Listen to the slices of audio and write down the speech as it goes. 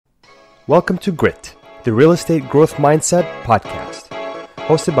Welcome to Grit, the Real Estate Growth Mindset podcast,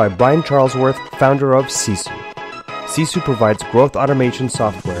 hosted by Brian Charlesworth, founder of Sisu. Sisu provides growth automation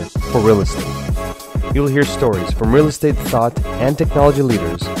software for real estate. You'll hear stories from real estate thought and technology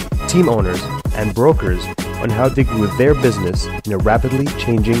leaders, team owners, and brokers on how they grew their business in a rapidly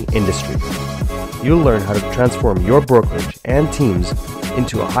changing industry. You'll learn how to transform your brokerage and teams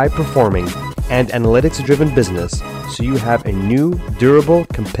into a high-performing and analytics-driven business so you have a new, durable,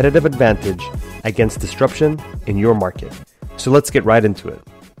 competitive advantage against disruption in your market. So let's get right into it.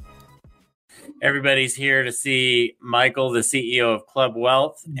 Everybody's here to see Michael, the CEO of Club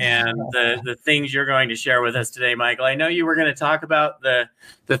Wealth, and the things you're going to share with us today, Michael. I know you were going to talk about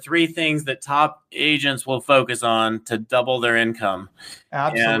the three things that top agents will focus on to double their income.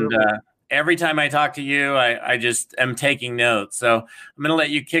 Absolutely. And every time I talk to you, I just am taking notes. So I'm going to let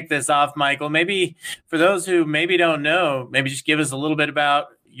you kick this off, Michael. Maybe for those who maybe don't know, maybe just give us a little bit about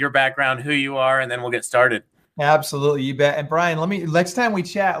your background, who you are, and then we'll get started. Absolutely, you bet. And Brian, next time we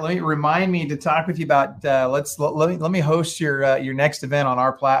chat, let me remind me to talk with you about. Let me host your next event on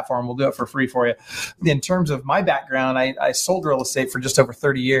our platform. We'll do it for free for you. In terms of my background, I sold real estate for just over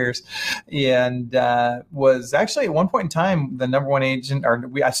 30 years, and was actually at one point in time the number one agent.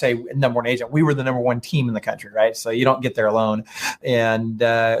 I say number one agent. We were the number one team in the country, right? So you don't get there alone. And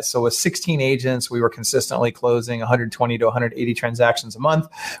so with 16 agents, we were consistently closing 120 to 180 transactions a month,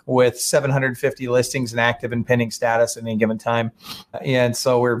 with 750 listings in active and pending status at any given time. And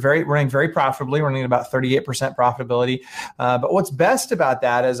so we're running very profitably, running about 38% profitability. But what's best about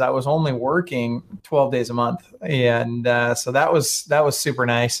that is I was only working 12 days a month. And so that was super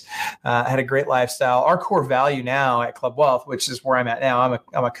nice. Had a great lifestyle. Our core value now at Club Wealth, which is where I'm at now,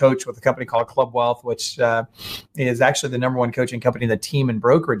 I'm a coach with a company called Club Wealth, which is actually the number one coaching company in the team and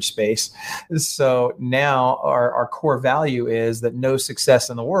brokerage space. So now our core value is that no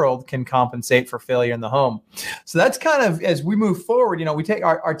success in the world can compensate for failure in the home. So that's kind of, as we move forward, we take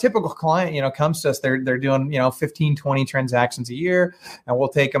our typical client, comes to us, they're doing, 15, 20 transactions a year, and we'll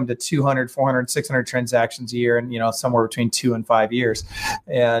take them to 200, 400, 600 transactions a year, and, somewhere between 2 and 5 years.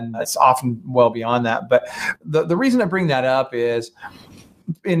 And it's often well beyond that. But the reason I bring that up is,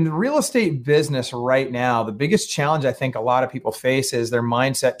 in the real estate business right now, the biggest challenge I think a lot of people face is their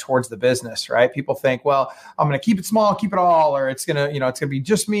mindset towards the business, right? People think, well, I'm going to keep it small, keep it all, or it's going to, it's going to be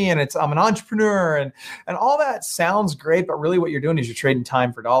just me, and I'm an entrepreneur, and all that sounds great, but really what you're doing is you're trading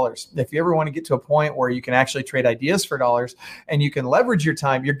time for dollars. If you ever want to get to a point where you can actually trade ideas for dollars and you can leverage your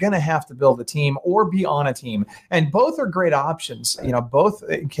time, you're going to have to build a team or be on a team. And both are great options. Both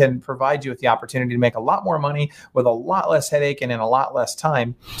can provide you with the opportunity to make a lot more money with a lot less headache and in a lot less time.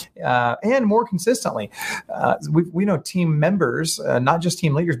 And more consistently. We know team members, not just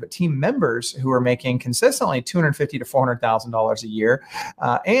team leaders, but team members who are making consistently $250,000 to $400,000 a year,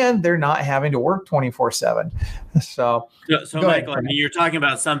 and they're not having to work 24/7. So Michael, you're talking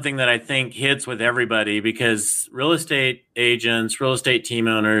about something that I think hits with everybody, because real estate agents, real estate team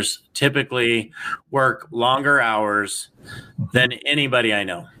owners typically work longer hours than anybody I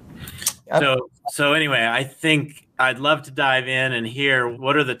know. Yep. So anyway, I think I'd love to dive in and hear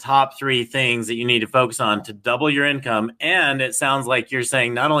what are the top three things that you need to focus on to double your income. And it sounds like you're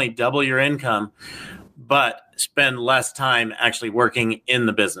saying not only double your income, but spend less time actually working in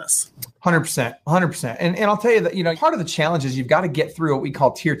the business. 100%. And I'll tell you that, part of the challenge is you've got to get through what we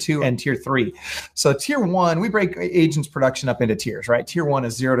call tier 2 and tier 3. So tier 1, we break agents production up into tiers, right? Tier 1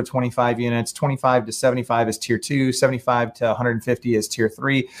 is 0 to 25 units, 25 to 75 is tier 2, 75 to 150 is tier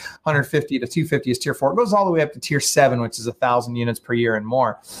 3, 150 to 250 is tier 4. It goes all the way up to tier 7, which is 1,000 units per year and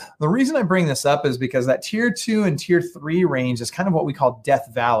more. The reason I bring this up is because that tier 2 and tier 3 range is kind of what we call Death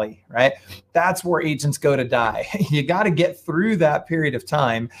Valley, right? That's where agents go to die. You got to get through that period of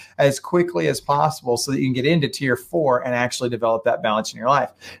time as quickly as possible so that you can get into tier 4 and actually develop that balance in your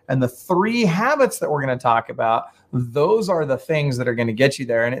life. And the 3 habits that we're going to talk about, those are the things that are going to get you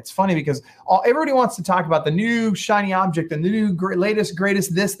there. And it's funny because everybody wants to talk about the new shiny object and the new latest,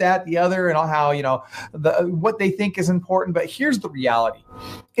 greatest, this, that, the other, and all how, what they think is important. But here's the reality.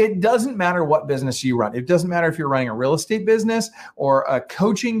 It doesn't matter what business you run. It doesn't matter if you're running a real estate business or a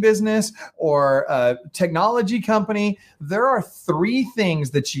coaching business or a technology company. There are 3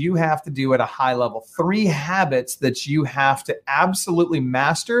 things that you have to do at a high level, 3 habits that you have to absolutely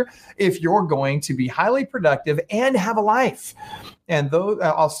master if you're going to be highly productive and have a life. And those,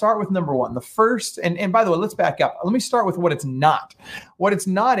 I'll start with number 1. The first, and by the way, let's back up. Let me start with what it's not. What it's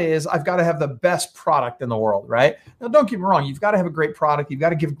not is I've got to have the best product in the world, right? Now, don't get me wrong. You've got to have a great product. You've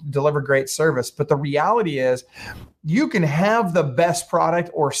got to deliver great service. But the reality is you can have the best product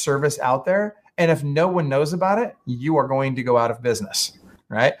or service out there, and if no one knows about it, you are going to go out of business.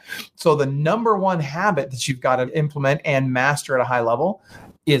 right? So the number one habit that you've got to implement and master at a high level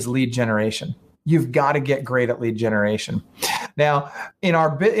is lead generation. You've got to get great at lead generation. Now, in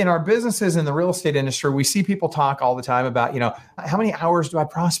our businesses in the real estate industry, we see people talk all the time about, how many hours do I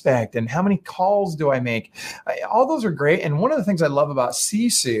prospect and how many calls do I make? All those are great. And one of the things I love about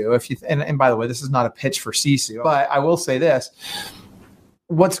Sisu, and by the way, this is not a pitch for Sisu, but I will say this.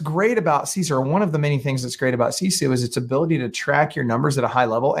 What's great about Sisu, or one of the many things that's great about Sisu, is its ability to track your numbers at a high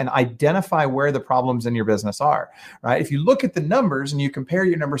level and identify where the problems in your business are, right? If you look at the numbers and you compare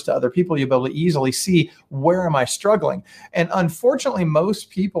your numbers to other people, you'll be able to easily see, where am I struggling? And unfortunately,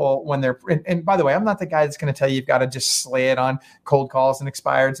 most people, when they're, and by the way, I'm not the guy that's going to tell you you've got to just slay it on cold calls and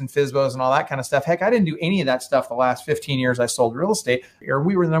expireds and FSBOs and all that kind of stuff. Heck, I didn't do any of that stuff the last 15 years I sold real estate, or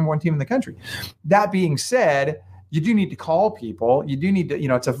we were the number one team in the country. That being said, you do need to call people. You do need to,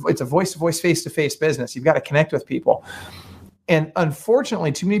 it's a voice-to-voice, face-to-face business. You've got to connect with people. And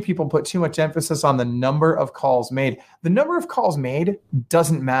unfortunately, too many people put too much emphasis on the number of calls made. The number of calls made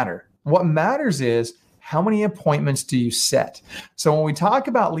doesn't matter. What matters is, how many appointments do you set? So when we talk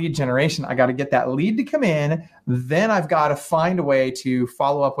about lead generation, I got to get that lead to come in. Then I've got to find a way to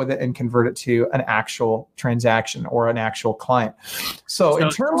follow up with it and convert it to an actual transaction or an actual client. So in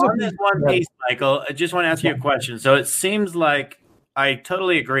terms of this one piece, Michael, I just want to ask you a question. So it seems like, I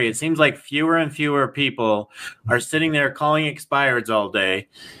totally agree. It seems like fewer and fewer people are sitting there calling expireds all day,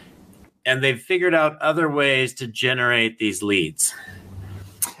 and they've figured out other ways to generate these leads.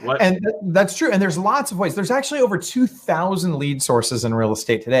 What? And that's true. And there's lots of ways. There's actually over 2,000 lead sources in real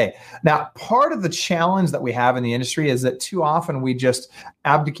estate today. Now, part of the challenge that we have in the industry is that too often we just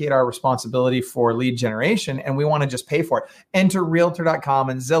abdicate our responsibility for lead generation and we want to just pay for it. Enter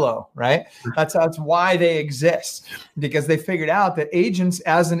Realtor.com and Zillow, right? That's why they exist, because they figured out that agents,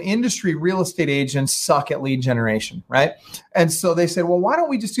 as an industry, real estate agents suck at lead generation, right? And so they said, well, why don't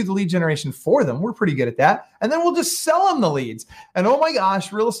we just do the lead generation for them? We're pretty good at that. And then we'll just sell them the leads. And oh my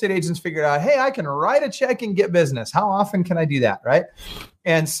gosh, real estate agents figured out, hey, I can write a check and get business. How often can I do that, right?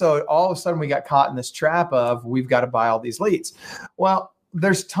 And so all of a sudden we got caught in this trap of, we've got to buy all these leads. Well,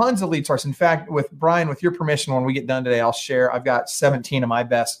 there's tons of lead sources. In fact, with Brian, with your permission, when we get done today, I'll share. I've got 17 of my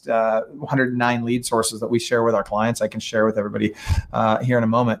best 109 lead sources that we share with our clients. I can share with everybody here in a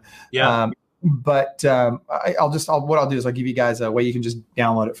moment. Yeah. But what I'll do is I'll give you guys a way you can just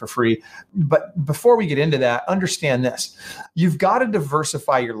download it for free. But before we get into that, understand this. You've got to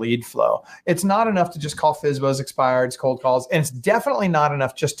diversify your lead flow. It's not enough to just call FSBOs, expireds, cold calls. And it's definitely not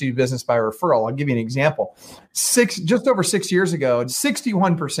enough just to do business by referral. I'll give you an example. Just over 6 years ago,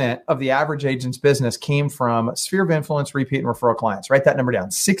 61% of the average agent's business came from sphere of influence, repeat, and referral clients. Write that number down.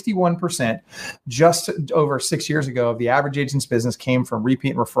 61% just over 6 years ago of the average agent's business came from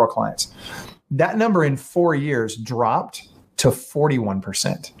repeat and referral clients. That number in 4 years dropped to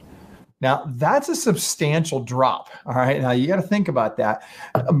 41%. Now, that's a substantial drop. All right. Now, you got to think about that.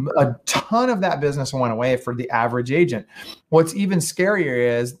 A ton of that business went away for the average agent. What's even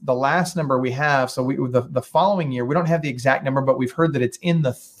scarier is the last number we have. So the following year, we don't have the exact number, but we've heard that it's in the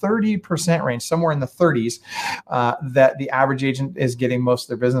 30% range, somewhere in the 30s, that the average agent is getting most of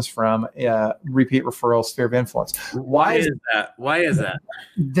their business from repeat referral, sphere of influence. Why is that? Why is that?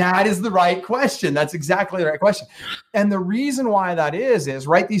 That is the right question. That's exactly the right question. And the reason why that is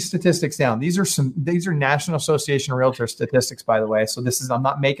write these statistics down. These are National Association of Realtors statistics, by the way. So I'm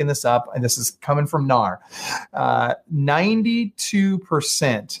not making this up, and this is coming from NAR.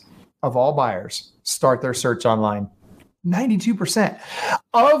 92% of all buyers start their search online. 92%.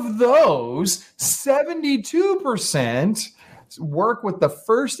 Of those, 72% work with the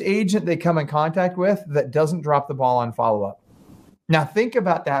first agent they come in contact with that doesn't drop the ball on follow-up. Now, think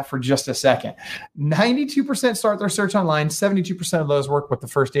about that for just a second. 92% start their search online. 72% of those work with the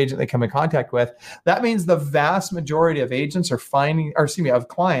first agent they come in contact with. That means the vast majority of agents of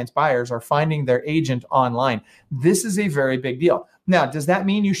clients, buyers are finding their agent online. This is a very big deal. Now, does that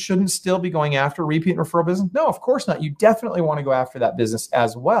mean you shouldn't still be going after repeat and referral business? No, of course not. You definitely want to go after that business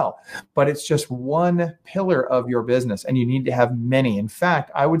as well, but it's just one pillar of your business and you need to have many. In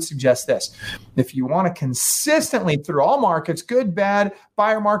fact, I would suggest this. If you want to consistently through all markets, good, bad,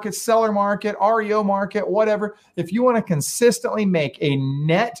 buyer market, seller market, REO market, whatever, if you want to consistently make a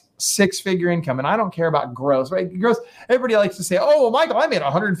net six-figure income, and I don't care about gross, right? Gross, everybody likes to say, oh, well, Michael, I made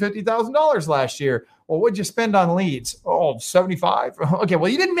 $150,000 last year. Well, what'd you spend on leads? Oh, 75. Okay, well,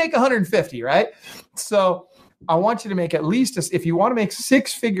 you didn't make 150, right? So I want you to make at least, if you want to make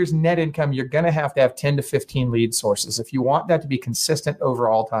 6 figures net income, you're going to have 10 to 15 lead sources. If you want that to be consistent over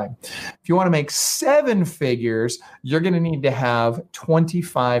all time. If you want to make 7 figures, you're going to need to have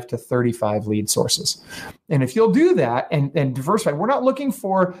 25 to 35 lead sources. And if you'll do that and diversify, we're not looking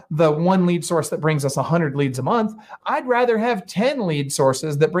for the one lead source that brings us 100 leads a month. I'd rather have 10 lead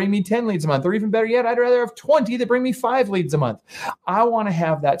sources that bring me 10 leads a month, or even better yet, I'd rather have 20 that bring me 5 leads a month. I want to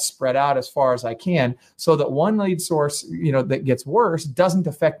have that spread out as far as I can so that one lead source, that gets worse doesn't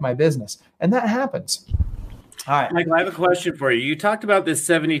affect my business. And that happens. All right. Michael, I have a question for you. You talked about this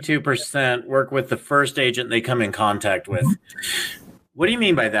 72% work with the first agent they come in contact with. What do you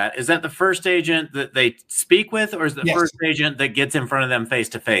mean by that? Is that the first agent that they speak with, or is the first agent that gets in front of them face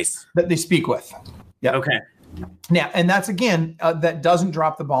to face? That they speak with. Yeah. Okay. Now, and that's again, that doesn't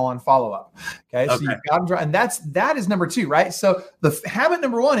drop the ball on follow-up. Okay. So you've got to draw, and that is number 2, right? So the habit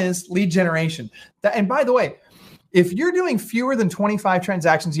number 1 is lead generation. And by the way, if you're doing fewer than 25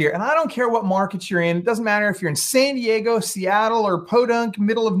 transactions a year, and I don't care what market you're in, it doesn't matter if you're in San Diego, Seattle, or Podunk,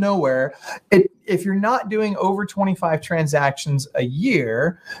 middle of nowhere. If you're not doing over 25 transactions a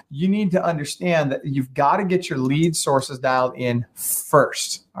year, you need to understand that you've got to get your lead sources dialed in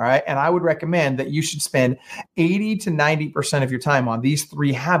first. All right. And I would recommend that you should spend 80 to 90% of your time on these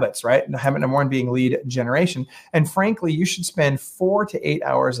 3 habits, right? And habit number 1 being lead generation. And frankly, you should spend 4 to 8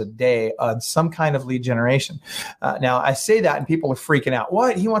 hours a day on some kind of lead generation. Now, I say that and people are freaking out.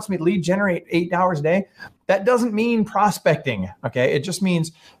 What? He wants me to lead generate 8 hours a day? That doesn't mean prospecting, okay? It just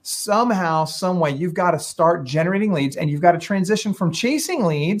means somehow, some way, you've got to start generating leads, and you've got to transition from chasing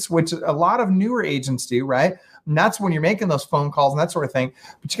leads, which a lot of newer agents do, right? And that's when you're making those phone calls and that sort of thing.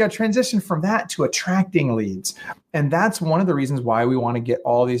 But you got to transition from that to attracting leads. And that's one of the reasons why we want to get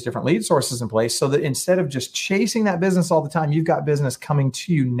all these different lead sources in place, so that instead of just chasing that business all the time, you've got business coming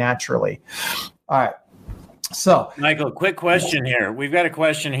to you naturally. All right. So, Michael, quick question here. We've got a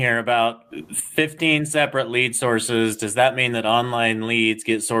question here about 15 separate lead sources. Does that mean that online leads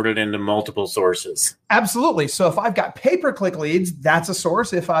get sorted into multiple sources? Absolutely. So if I've got pay-per-click leads, that's a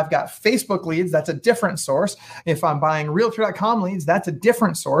source. If I've got Facebook leads, that's a different source. If I'm buying Realtor.com leads, that's a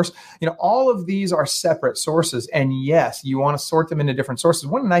different source. All of these are separate sources. And yes, you want to sort them into different sources.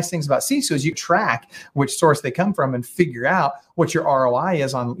 One of the nice things about Sisu is you track which source they come from and figure out what your ROI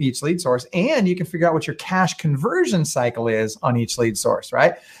is on each lead source. And you can figure out what your cash conversion cycle is on each lead source,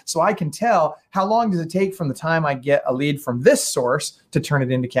 right? So I can tell how long does it take from the time I get a lead from this source to turn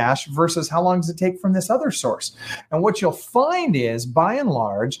it into cash versus how long does it take from this other source. And what you'll find is, by and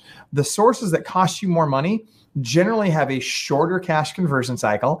large, the sources that cost you more money generally have a shorter cash conversion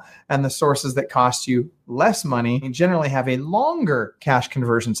cycle, and the sources that cost you less money generally have a longer cash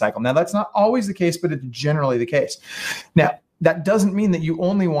conversion cycle. Now, that's not always the case, but it's generally the case. Now, that doesn't mean that you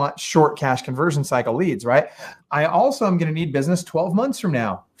only want short cash conversion cycle leads, right? I also am going to need business 12 months from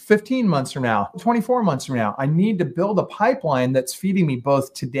now, 15 months from now, 24 months from now. I need to build a pipeline that's feeding me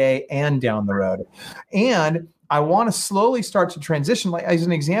both today and down the road. And I want to slowly start to transition. Like, as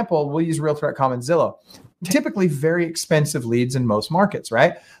an example, we'll use Realtor.com and Zillow. Typically very expensive leads in most markets,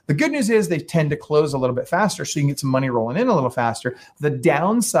 right? The good news is they tend to close a little bit faster, so you can get some money rolling in a little faster. The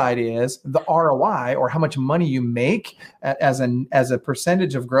downside is the ROI, or how much money you make as a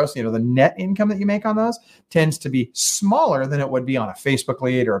percentage of gross, the net income that you make on those, tends to be smaller than it would be on a Facebook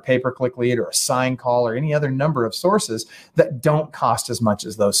lead or a pay-per-click lead or a sign call or any other number of sources that don't cost as much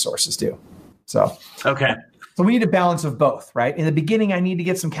as those sources do. So, okay. So we need a balance of both, right? In the beginning, I need to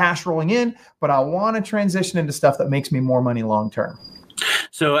get some cash rolling in, but I want to transition into stuff that makes me more money long-term.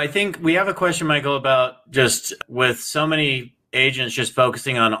 So I think we have a question, Michael, about just with so many agents just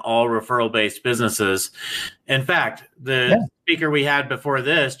focusing on all referral-based businesses. In fact, the speaker we had before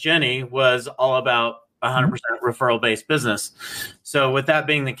this, Jenny, was all about 100% referral-based business. So with that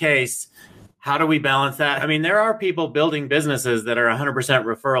being the case, how do we balance that? I mean, there are people building businesses that are 100%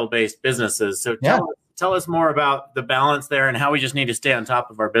 referral-based businesses. So tell us more about the balance there and how we just need to stay on top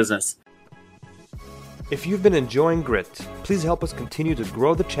of our business. If you've been enjoying Grit, please help us continue to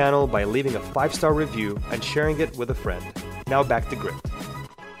grow the channel by leaving a 5-star review and sharing it with a friend. Now back to Grit.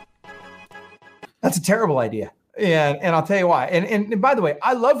 That's a terrible idea. And I'll tell you why. And by the way,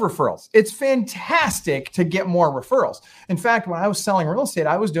 I love referrals. It's fantastic to get more referrals. In fact, when I was selling real estate,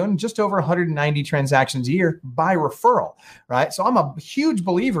 I was doing just over 190 transactions a year by referral, right? So I'm a huge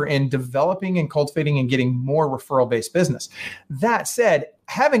believer in developing and cultivating and getting more referral-based business. That said,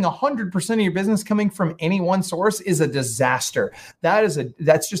 having 100% of your business coming from any one source is a disaster.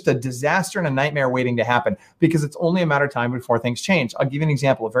 That's just a disaster and a nightmare waiting to happen, because it's only a matter of time before things change. I'll give you an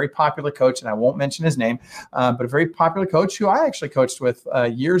example. A very popular coach, and I won't mention his name, but a very popular coach who I actually coached with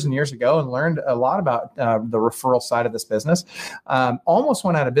years and years ago and learned a lot about the referral side of this business, almost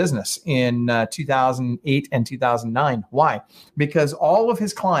went out of business in 2008 and 2009. Why? Because all of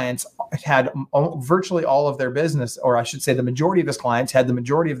his clients had virtually all of their business, or I should say the majority of his clients had the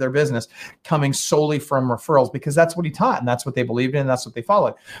majority of their business coming solely from referrals, because that's what he taught and that's what they believed in and that's what they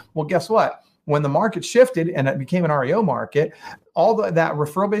followed. Well, guess what? When the market shifted and it became an REO market, all that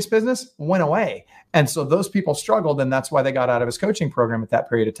referral-based business went away. And so those people struggled, and that's why they got out of his coaching program at that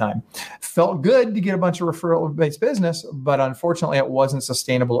period of time. Felt good to get a bunch of referral-based business, but unfortunately it wasn't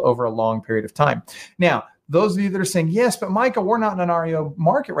sustainable over a long period of time. Now, those of you that are saying, yes, but Michael, we're not in an REO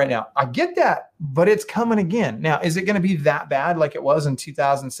market right now. I get that, but it's coming again. Now, is it going to be that bad like it was in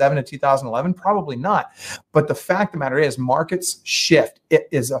 2007 to 2011? Probably not. But the fact of the matter is markets shift. It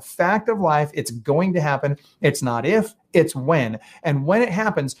is a fact of life. It's going to happen. It's not if, it's when. And when it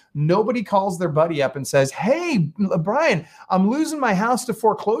happens, nobody calls their buddy up and says, hey, Brian, I'm losing my house to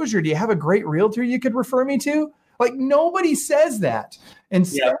foreclosure. Do you have a great realtor you could refer me to? Like, nobody says that.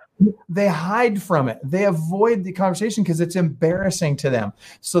 Instead, they hide from it. They avoid the conversation because it's embarrassing to them.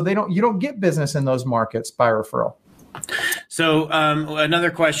 So you don't get business in those markets by referral. So another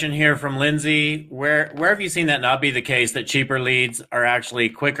question here from Lindsay, where have you seen that not be the case, that cheaper leads are actually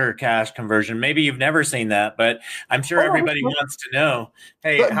quicker cash conversion? Maybe you've never seen that, but I'm sure everybody wants to know,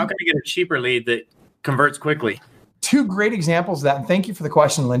 hey, how can I get a cheaper lead that converts quickly? Two great examples of that. And thank you for the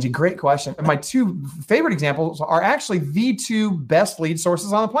question, Lindsay. Great question. And my two favorite examples are actually the two best lead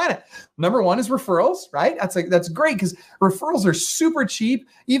sources on the planet. Number one is referrals, right? That's great because referrals are super cheap.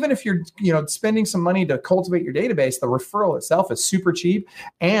 Even if you're spending some money to cultivate your database, the referral itself is super cheap,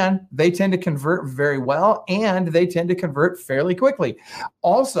 and they tend to convert very well, and they tend to convert fairly quickly.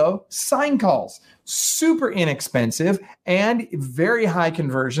 Also, sign calls. Super inexpensive and very high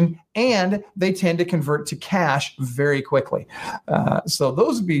conversion, and they tend to convert to cash very quickly. So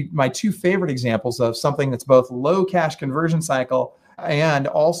those would be my two favorite examples of something that's both low cash conversion cycle and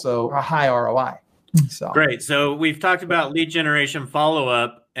also a high ROI. So great. So we've talked about lead generation,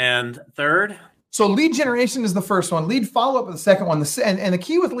 follow-up, and third? So lead generation is the first one. Lead follow-up is the second one. And the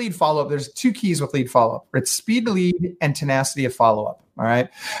key with lead follow-up, there's two keys with lead follow-up. It's speed to lead and tenacity of follow-up. All right.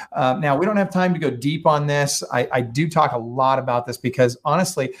 Now, we don't have time to go deep on this. I do talk a lot about this because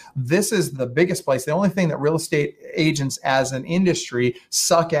honestly, this is the biggest place. The only thing that real estate agents as an industry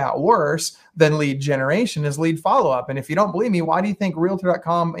suck at worse than lead generation is lead follow-up. And if you don't believe me, why do you think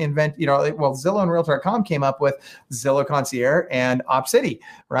Realtor.com Zillow and Realtor.com came up with Zillow Concierge and OpCity,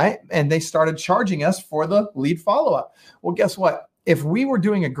 right? And they started charging us for the lead follow-up. Well, guess what? If we were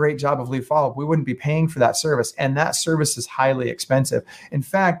doing a great job of lead follow-up, we wouldn't be paying for that service. And that service is highly expensive. In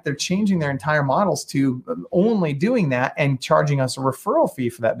fact, they're changing their entire models to only doing that and charging us a referral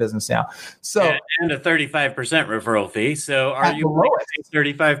fee for that business now. So and a 35% referral fee. So are you willing to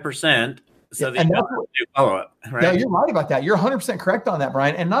pay 35%? So that you do follow-up, right? No, you're right about that. You're 100% correct on that,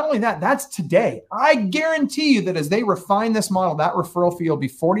 Brian. And not only that, that's today. I guarantee you that as they refine this model, that referral fee will be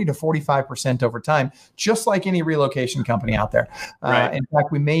 40 to 45% over time, just like any relocation company out there. Right. In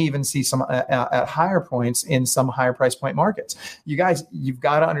fact, we may even see some at higher points in some higher price point markets. You guys, you've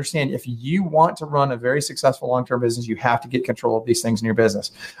got to understand, if you want to run a very successful long-term business, you have to get control of these things in your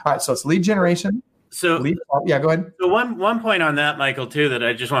business. All right, so it's lead generation. So yeah, go ahead. So one point on that, Michael, too, that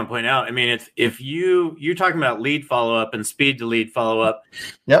I just want to point out. I mean, if you're talking about lead follow-up and speed to lead follow-up.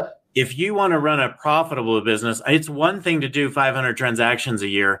 Yep. If you want to run a profitable business, it's one thing to do 500 transactions a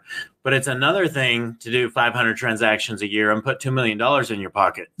year, but it's another thing to do 500 transactions a year and put $2 million in your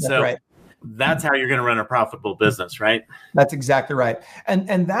pocket. That's right. That's how you're going to run a profitable business, right? That's exactly right.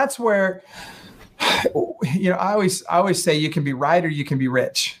 And that's where, I always say you can be right or you can be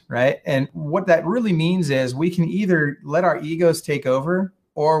rich, right? And what that really means is we can either let our egos take over,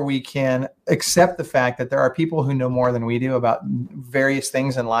 or we can accept the fact that there are people who know more than we do about various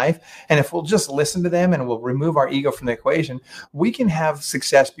things in life. And if we'll just listen to them and we'll remove our ego from the equation, we can have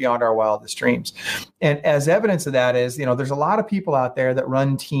success beyond our wildest dreams. And as evidence of that is, there's a lot of people out there that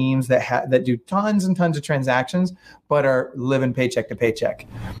run teams that do tons and tons of transactions, but are living paycheck to paycheck.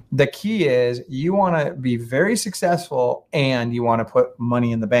 The key is you want to be very successful and you want to put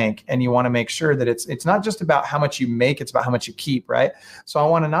money in the bank, and you want to make sure that it's not just about how much you make, it's about how much you keep, right? So I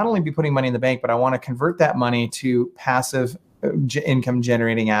want to not only be putting money in the bank, but I want to convert that money to passive income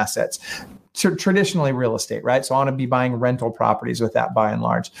generating assets. traditionally real estate, right? So I want to be buying rental properties with that by and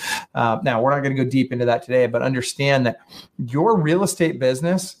large. Now, we're not going to go deep into that today, but understand that your real estate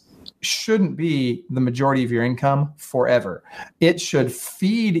business shouldn't be the majority of your income forever. It should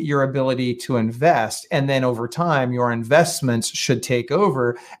feed your ability to invest. And then over time, your investments should take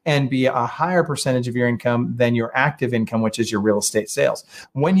over and be a higher percentage of your income than your active income, which is your real estate sales.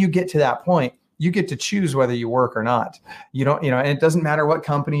 When you get to that point, you get to choose whether you work or not. You don't, and it doesn't matter what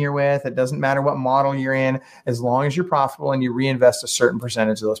company you're with. It doesn't matter what model you're in, as long as you're profitable and you reinvest a certain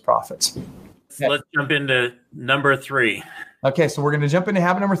percentage of those profits. Let's jump into number 3. Okay, so we're going to jump into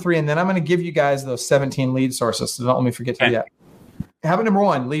habit number 3, and then I'm going to give you guys those 17 lead sources. So don't let me forget to do that. Habit number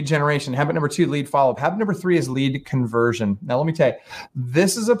 1, lead generation. Habit number 2, lead follow-up. Habit number 3 is lead conversion. Now, let me tell you,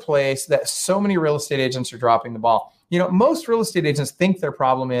 this is a place that so many real estate agents are dropping the ball. Most real estate agents think their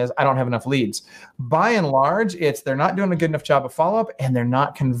problem is, I don't have enough leads. By and large, it's they're not doing a good enough job of follow-up and they're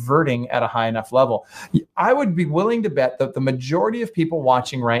not converting at a high enough level. I would be willing to bet that the majority of people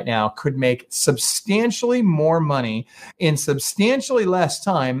watching right now could make substantially more money in substantially less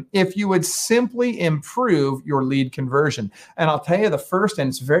time if you would simply improve your lead conversion. And I'll tell you the first, and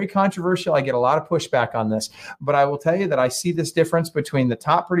it's very controversial, I get a lot of pushback on this, but I will tell you that I see this difference between the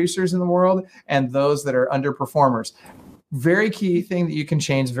top producers in the world and those that are underperformers. Very key thing that you can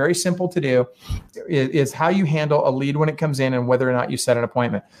change, very simple to do, is how you handle a lead when it comes in and whether or not you set an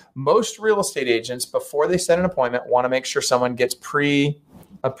appointment. Most real estate agents, before they set an appointment, want to make sure someone gets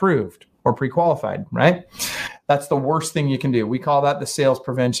pre-approved or pre-qualified, right? That's the worst thing you can do. We call that the sales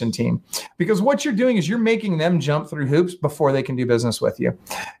prevention team, because what you're doing is you're making them jump through hoops before they can do business with you.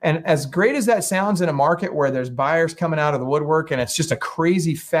 And as great as that sounds in a market where there's buyers coming out of the woodwork and it's just a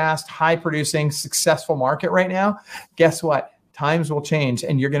crazy, fast, high producing, successful market right now, guess what? Times will change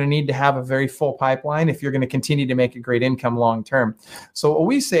and you're going to need to have a very full pipeline if you're going to continue to make a great income long term. So what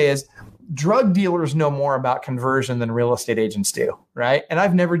we say is, drug dealers know more about conversion than real estate agents do, right? And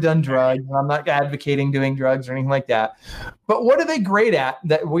I've never done drugs. I'm not advocating doing drugs or anything like that. But what are they great at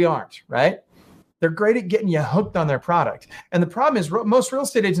that we aren't, right? They're great at getting you hooked on their product. And the problem is most real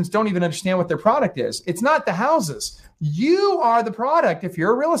estate agents don't even understand what their product is. It's not the houses. You are the product if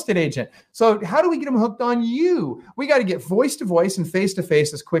you're a real estate agent. So how do we get them hooked on you? We got to get voice to voice and face to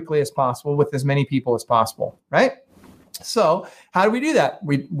face as quickly as possible with as many people as possible, right? So how do we do that?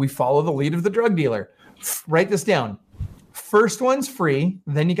 We follow the lead of the drug dealer. Write this down. First one's free,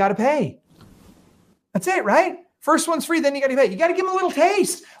 then you got to pay. That's it, right? First one's free, then you got to pay. You got to give them a little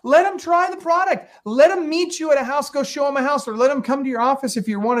taste. Let them try the product. Let them meet you at a house, go show them a house, or let them come to your office if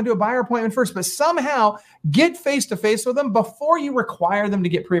you want to do a buyer appointment first. But somehow get face-to-face with them before you require them to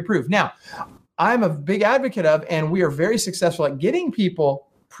get pre-approved. Now, I'm a big advocate of, and we are very successful at getting people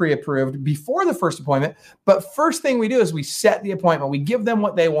pre-approved before the first appointment. But first thing we do is we set the appointment. We give them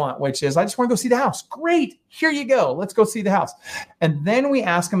what they want, which is, I just want to go see the house. Great. Here you go. Let's go see the house. And then we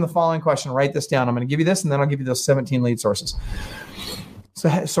ask them the following question. Write this down. I'm going to give you this, and then I'll give you those 17 lead sources.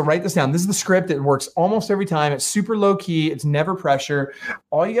 So write this down. This is the script. It works almost every time. It's super low key. It's never pressure.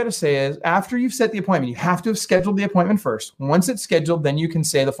 All you got to say is, after you've set the appointment, you have to have scheduled the appointment first. Once it's scheduled, then you can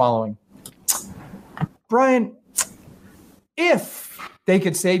say the following. Brian, if they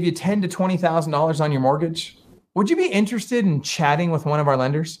could save you $10,000 to $20,000 on your mortgage, would you be interested in chatting with one of our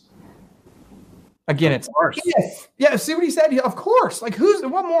lenders? Again, it's if. Yeah, see what he said? Yeah, of course. Like,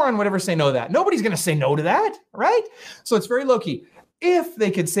 what moron would ever say no to that? Nobody's going to say no to that, right? So it's very low key. If they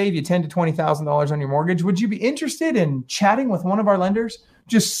could save you $10,000 to $20,000 on your mortgage, would you be interested in chatting with one of our lenders?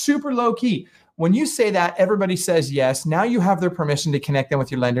 Just super low key. When you say that, everybody says yes. Now you have their permission to connect them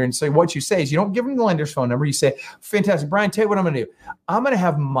with your lender. And so what you say is, you don't give them the lender's phone number. You say, fantastic, Brian, tell you what I'm going to do. I'm going to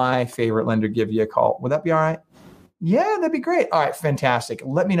have my favorite lender give you a call. Would that be all right? Yeah, that'd be great. All right, fantastic.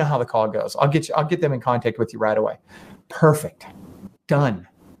 Let me know how the call goes. I'll get them in contact with you right away. Perfect. Done.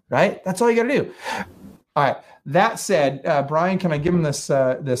 Right? That's all you got to do. All right. That said, Brian, can I give them this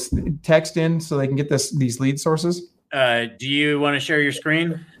text in so they can get these lead sources? Do you want to share your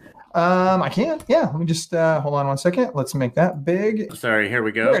screen? I can. Yeah. Let me just hold on one second. Let's make that big. Sorry. Here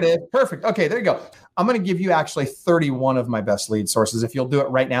we go. There it is. Perfect. Okay. There you go. I'm going to give you actually 31 of my best lead sources. If you'll do it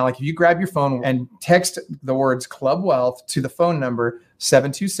right now, like if you grab your phone and text the words Club Wealth to the phone number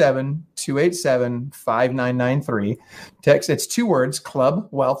 727-287-5993. Text, it's 2 words, Club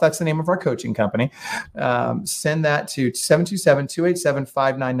Wealth. That's the name of our coaching company. Send that to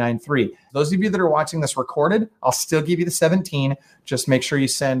 727-287-5993. Those of you that are watching this recorded, I'll still give you the 17. Just make sure you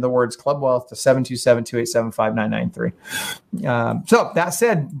send the words Club Wealth to 727-287-5993. So that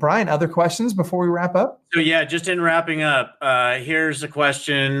said, Brian, other questions before we wrap up? So yeah, just in wrapping up, here's a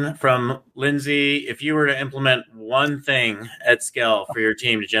question from Lindsay. If you were to implement one thing at scale for your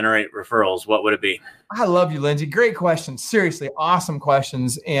team to generate referrals, what would it be? I love you, Lindsay. Great questions. Seriously, awesome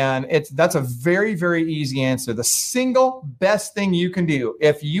questions. And that's a very, very easy answer. The single best thing you can do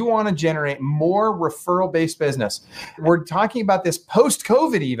if you want to generate more referral-based business, we're talking about this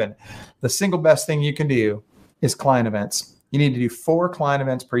post-COVID even, the single best thing you can do is client events. You need to do 4 client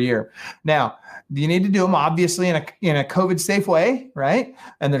events per year. Now, you need to do them obviously in a COVID safe way, right?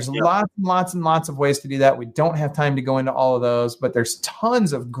 And there's lots and lots of ways to do that. We don't have time to go into all of those, but there's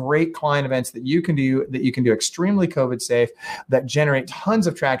tons of great client events that you can do extremely COVID safe, that generate tons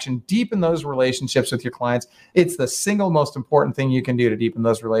of traction, deepen those relationships with your clients. It's the single most important thing you can do to deepen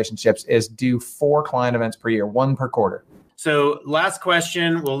those relationships is do 4 client events per year, 1 per quarter. So last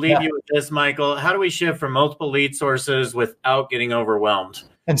question, we'll leave you with this, Michael. How do we shift from multiple lead sources without getting overwhelmed?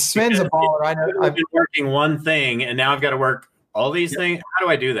 And Sven's a baller. I know I've been working one thing and now I've got to work all these things. How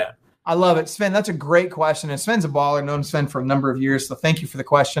do I do that? I love it. Sven, that's a great question. And Sven's a baller, known Sven for a number of years. So thank you for the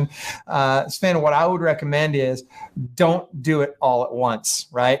question. Sven, what I would recommend is don't do it all at once,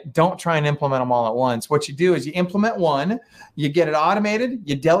 right? Don't try and implement them all at once. What you do is you implement one, you get it automated,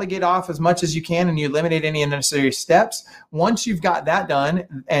 you delegate off as much as you can, and you eliminate any unnecessary steps. Once you've got that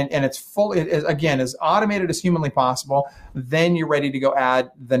done and it's fully, again, as automated as humanly possible, then you're ready to go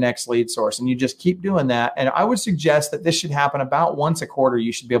add the next lead source. And you just keep doing that. And I would suggest that this should happen about once a quarter.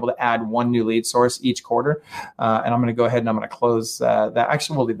 You should be able to add 1 new lead source each quarter. And I'm going to go ahead and I'm going to close that.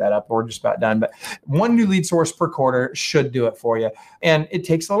 Actually, we'll leave that up. We're just about done. But 1 new lead source per quarter should do it for you. And it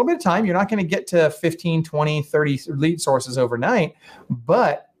takes a little bit of time. You're not going to get to 15, 20, 30 lead sources overnight,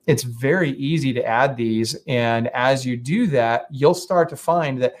 but it's very easy to add these. And as you do that, you'll start to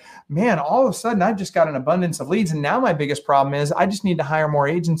find that, man, all of a sudden I've just got an abundance of leads. And now my biggest problem is I just need to hire more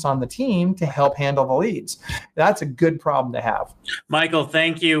agents on the team to help handle the leads. That's a good problem to have. Michael,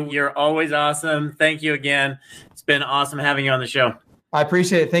 thank you. You're always awesome. Thank you again. It's been awesome having you on the show. I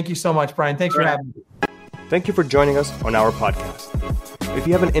appreciate it. Thank you so much, Brian. Thanks for having me. Thank you for joining us on our podcast. If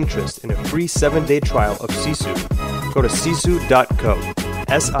you have an interest in a free 7-day trial of Sisu, go to sisu.co,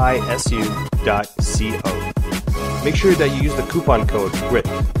 sisu.co. Make sure that you use the coupon code GRIT,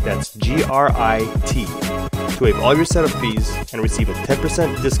 that's GRIT, to waive all your setup fees and receive a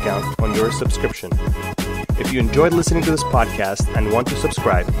 10% discount on your subscription. If you enjoyed listening to this podcast and want to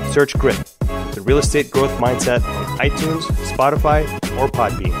subscribe, search GRIT, the Real Estate Growth Mindset, on iTunes, Spotify, or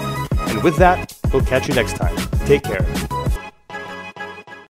Podbean. And with that, we'll catch you next time. Take care.